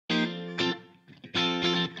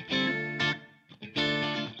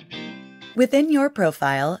Within your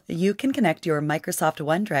profile, you can connect your Microsoft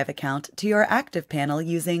OneDrive account to your ActivPanel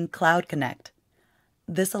using Cloud Connect.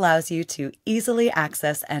 This allows you to easily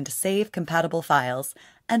access and save compatible files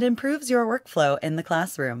and improves your workflow in the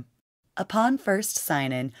classroom. Upon first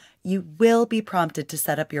sign-in, you will be prompted to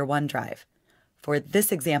set up your OneDrive. For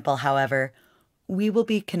this example, however, we will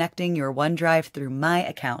be connecting your OneDrive through My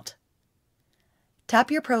Account. Tap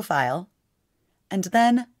your profile, and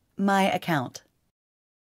then My Account.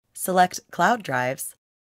 Select Cloud Drives,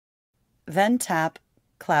 then tap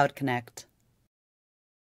Cloud Connect.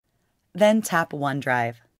 Then tap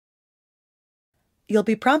OneDrive. You'll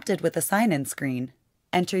be prompted with a sign-in screen.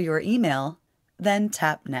 Enter your email, then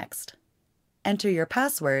tap Next. Enter your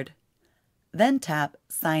password, then tap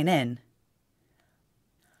Sign In.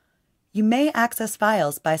 You may access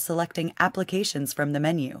files by selecting Applications from the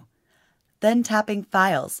menu, then tapping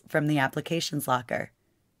Files from the Applications locker.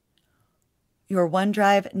 Your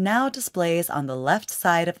OneDrive now displays on the left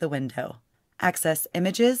side of the window. Access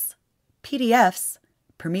images, PDFs,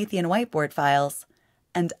 Promethean whiteboard files,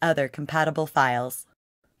 and other compatible files.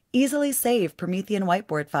 Easily save Promethean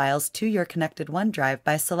whiteboard files to your connected OneDrive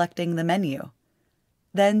by selecting the menu.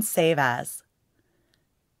 Then Save As.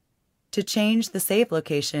 To change the save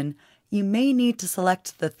location, you may need to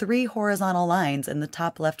select the 3 horizontal lines in the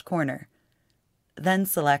top left corner. Then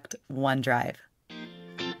select OneDrive.